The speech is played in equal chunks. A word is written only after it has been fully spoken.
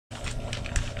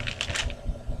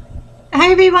Hi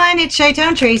everyone, it's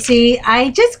Chi-townTraci.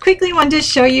 I just quickly wanted to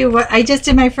show you what I just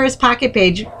did my first pocket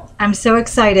page. I'm so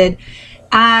excited.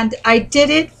 And I did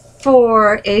it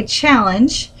for a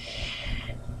challenge.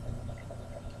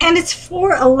 And it's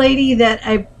for a lady that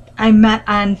I met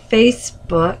on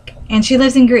Facebook, and she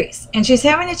lives in Greece. And she's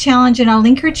having a challenge, and I'll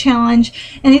link her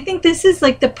challenge. And I think this is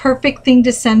like the perfect thing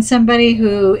to send somebody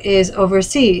who is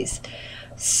overseas.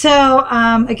 So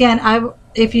again,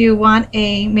 if you want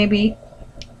a maybe,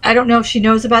 I don't know if she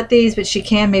knows about these, but she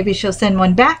can. Maybe she'll send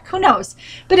one back. Who knows?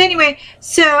 But anyway,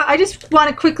 so I just want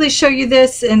to quickly show you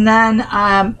this, and then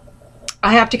I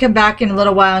have to come back in a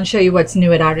little while and show you what's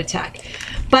new at Art Attack.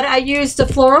 But I used the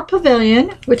Floral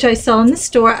Pavilion, which I sell in the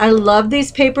store. I love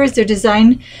these papers. They're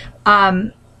designed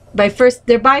they're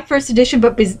by First Edition,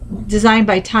 but designed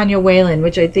by Tanya Whalen,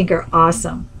 which I think are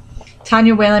awesome.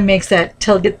 Tanya Whalen makes that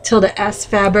Tilda S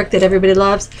fabric that everybody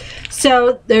loves.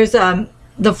 So there's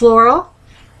the floral,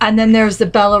 and then there's the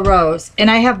Bella Rose. And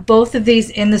I have both of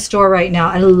these in the store right now.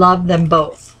 I love them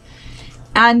both.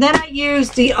 And then I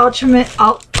used the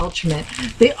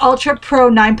the Ultra Pro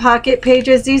 9 pocket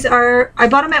pages. These are, I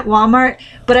bought them at Walmart,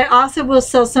 but I also will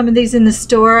sell some of these in the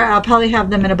store. I'll probably have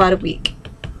them in about a week.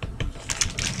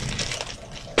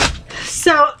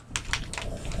 So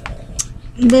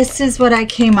this is what I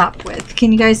came up with.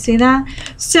 Can you guys see that?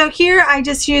 So here I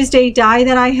just used a die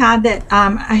that I had that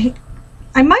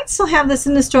I might still have this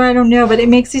in the store, I don't know, but it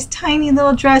makes these tiny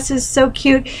little dresses, so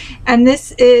cute. And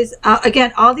this is,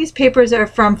 again, all these papers are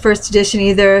from First Edition,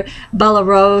 either Bella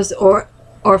Rose or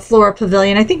Floral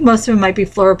Pavilion. I think most of them might be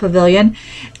Floral Pavilion.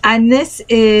 And this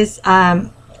is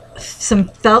some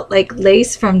felt like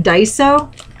lace from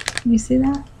Daiso. Can you see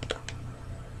that?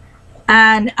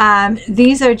 And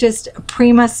these are just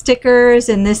Prima stickers,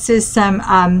 and this is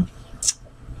some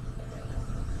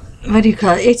what do you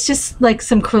call it? It's just like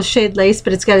some crocheted lace,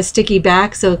 but it's got a sticky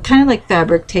back, so kind of like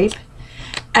fabric tape.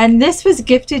 And this was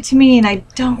gifted to me, and I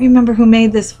don't remember who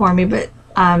made this for me, but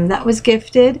that was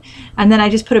gifted. And then I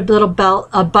just put a little belt,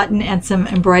 a button, and some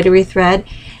embroidery thread.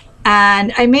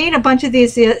 And I made a bunch of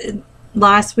these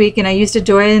last week, and I used a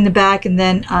doily in the back, and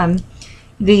then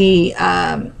the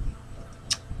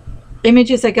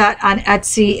images I got on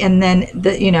Etsy, and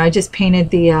then I just painted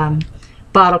the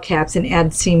bottle caps and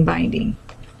add seam binding.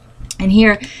 And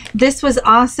here, this was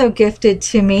also gifted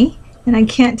to me, and I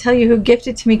can't tell you who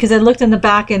gifted to me because I looked on the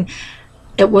back and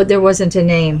there wasn't a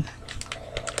name.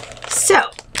 So,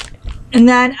 and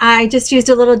then I just used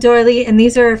a little doily, and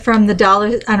these are from the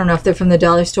I don't know if they're from the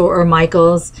dollar store or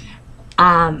Michael's,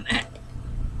 but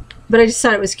I just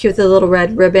thought it was cute with a little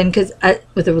red ribbon,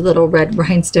 with a little red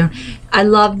rhinestone. I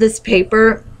love this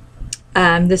paper.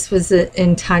 This was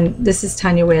this is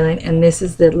Tanya Whalen, and this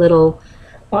is the little.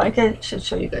 Well, I should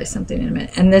show you guys something in a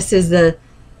minute. And this is the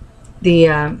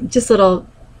just little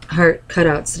heart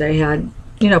cutouts that I had,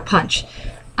 punch.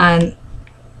 And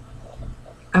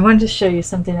I wanted to show you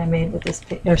something I made with this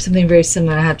paper, or something very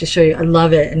similar. I have to show you. I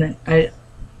love it, and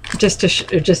just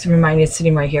to remind you, it's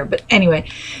sitting right here. But anyway,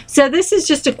 so this is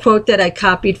just a quote that I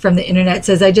copied from the internet. It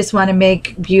says, "I just want to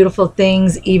make beautiful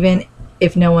things, even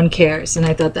if no one cares." And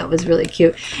I thought that was really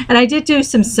cute. And I did do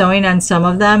some sewing on some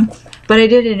of them, but I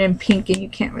did it in pink, and you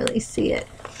can't really see it.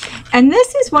 And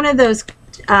this is one of those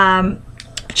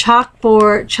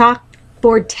chalkboard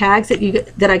tags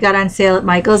that I got on sale at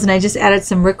Michael's, and I just added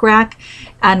some rickrack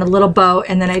and a little bow,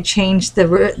 and then I changed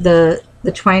the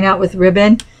twine out with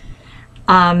ribbon.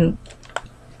 And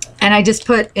I just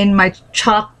put in my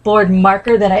chalkboard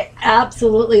marker that I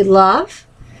absolutely love,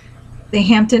 the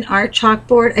Hampton Art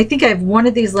chalkboard. I think I have one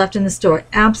of these left in the store.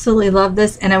 Absolutely love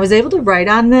this, and I was able to write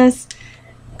on this.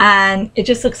 And it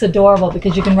just looks adorable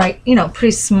because you can write,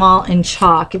 pretty small in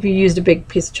chalk. If you used a big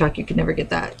piece of chalk, you could never get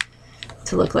that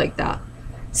to look like that.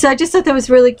 So I just thought that was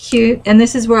really cute. And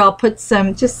this is where I'll put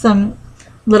just some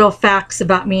little facts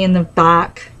about me in the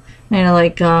back.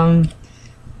 Like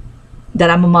that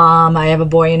I'm a mom, I have a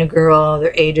boy and a girl,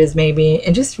 their ages maybe,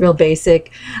 and just real basic.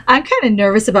 I'm kind of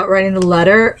nervous about writing the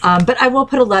letter, but I will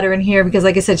put a letter in here because,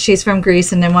 like I said, she's from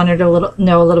Greece, and I wanted to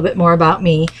know a little bit more about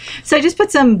me. So I just put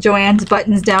some Joann's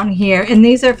buttons down here, and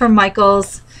these are from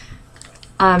Michael's,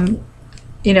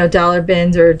 dollar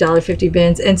bins or $1.50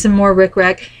 bins, and some more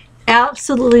rickrack.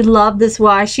 Absolutely love this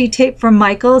washi tape from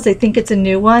Michael's. I think it's a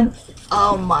new one.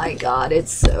 Oh my God,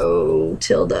 it's so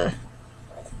Tilda.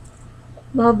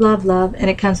 Love, love, love. And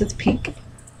it comes with pink.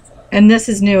 And this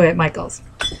is new at Michael's.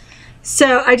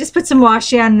 So I just put some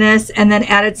washi on this, and then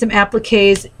added some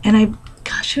appliques. And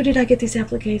gosh, who did I get these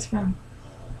appliques from?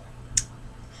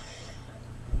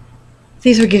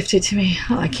 These were gifted to me.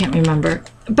 Oh, I can't remember.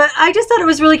 But I just thought it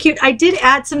was really cute. I did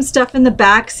add some stuff in the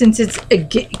back since it's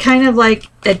kind of like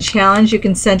a challenge. You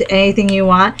can send anything you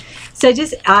want. So I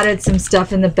just added some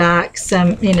stuff in the back.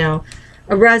 Some, you know,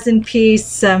 a resin piece,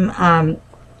 some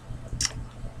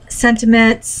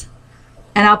sentiments.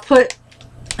 And I'll put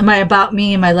my about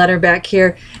me and my letter back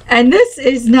here. And this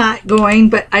is not going,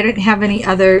 but I didn't have any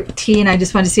other tea, and I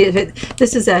just wanted to see if it,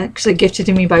 this is actually gifted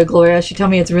to me by Gloria. She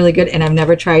told me it's really good, and I've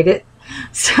never tried it.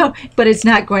 So, but it's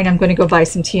not going. I'm going to go buy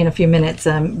some tea in a few minutes.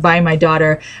 Buy my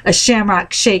daughter a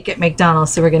shamrock shake at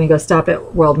McDonald's. So we're going to go stop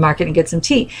at World Market and get some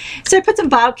tea. So I put some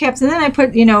bottle caps, and then I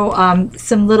put, you know,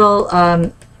 some little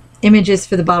images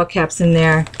for the bottle caps in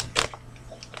there.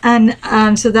 And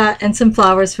so that, and some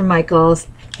flowers from Michael's.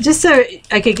 Just so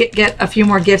I could get a few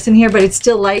more gifts in here, but it's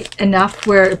still light enough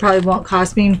where it probably won't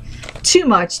cost me too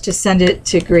much to send it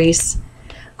to Greece.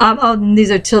 Oh, and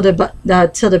these are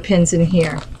tilde pins in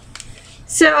here.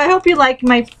 So I hope you like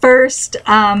my first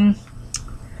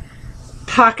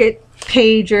pocket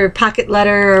page or pocket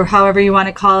letter or however you want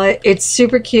to call it. It's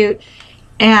super cute,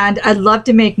 and I'd love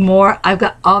to make more. I've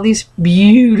got all these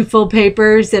beautiful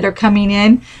papers that are coming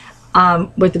in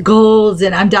with the golds,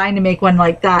 and I'm dying to make one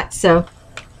like that. So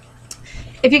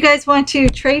if you guys want to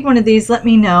trade one of these, let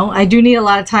me know. I do need a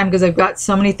lot of time because I've got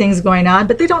so many things going on,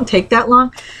 but they don't take that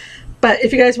long. But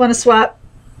if you guys want to swap,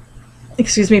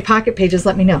 excuse me, pocket pages,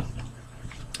 let me know.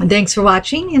 And thanks for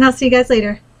watching, and I'll see you guys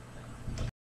later.